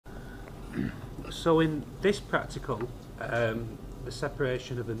So in this practical, the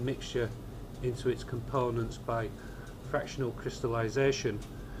separation of a mixture into its components by fractional crystallization,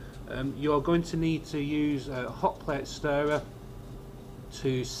 you're going to need to use a hot plate stirrer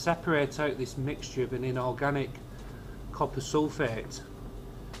to separate out this mixture of an inorganic copper sulfate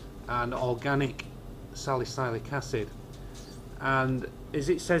and organic salicylic acid. And as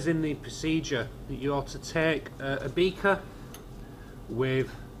it says in the procedure, that you ought to take a beaker with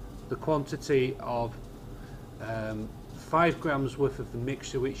the quantity of 5 grams worth of the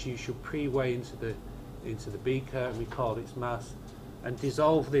mixture, which you should pre-weigh into the beaker and record its mass, and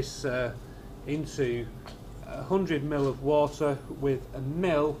dissolve this into 100 ml of water with a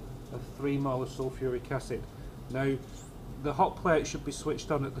ml of 3 molar sulfuric acid. Now, the hot plate should be switched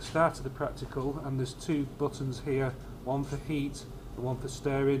on at the start of the practical, and there's 2 buttons here, one for heat and one for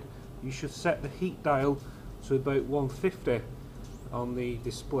stirring. You should set the heat dial to about 150 on the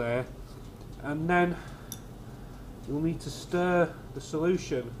display, and then you'll need to stir the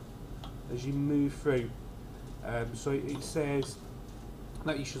solution as you move through. So it says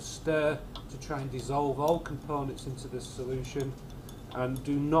that you should stir to try and dissolve all components into the solution, and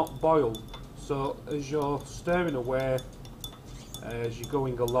do not boil. So as you're stirring away, as you're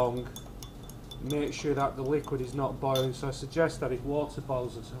going along, make sure that the liquid is not boiling. So I suggest that if water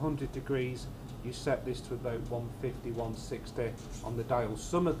boils at 100 degrees, you set this to about 150, 160 on the dial.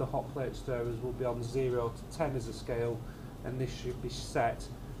 Some of the hot plate stirrers will be on 0 to 10 as a scale, and this should be set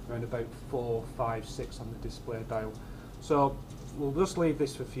around about 4, 5, 6 on the display dial. So we'll just leave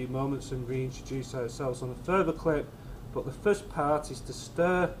this for a few moments and reintroduce ourselves on a further clip, but the first part is to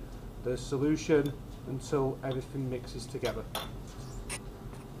stir the solution until everything mixes together.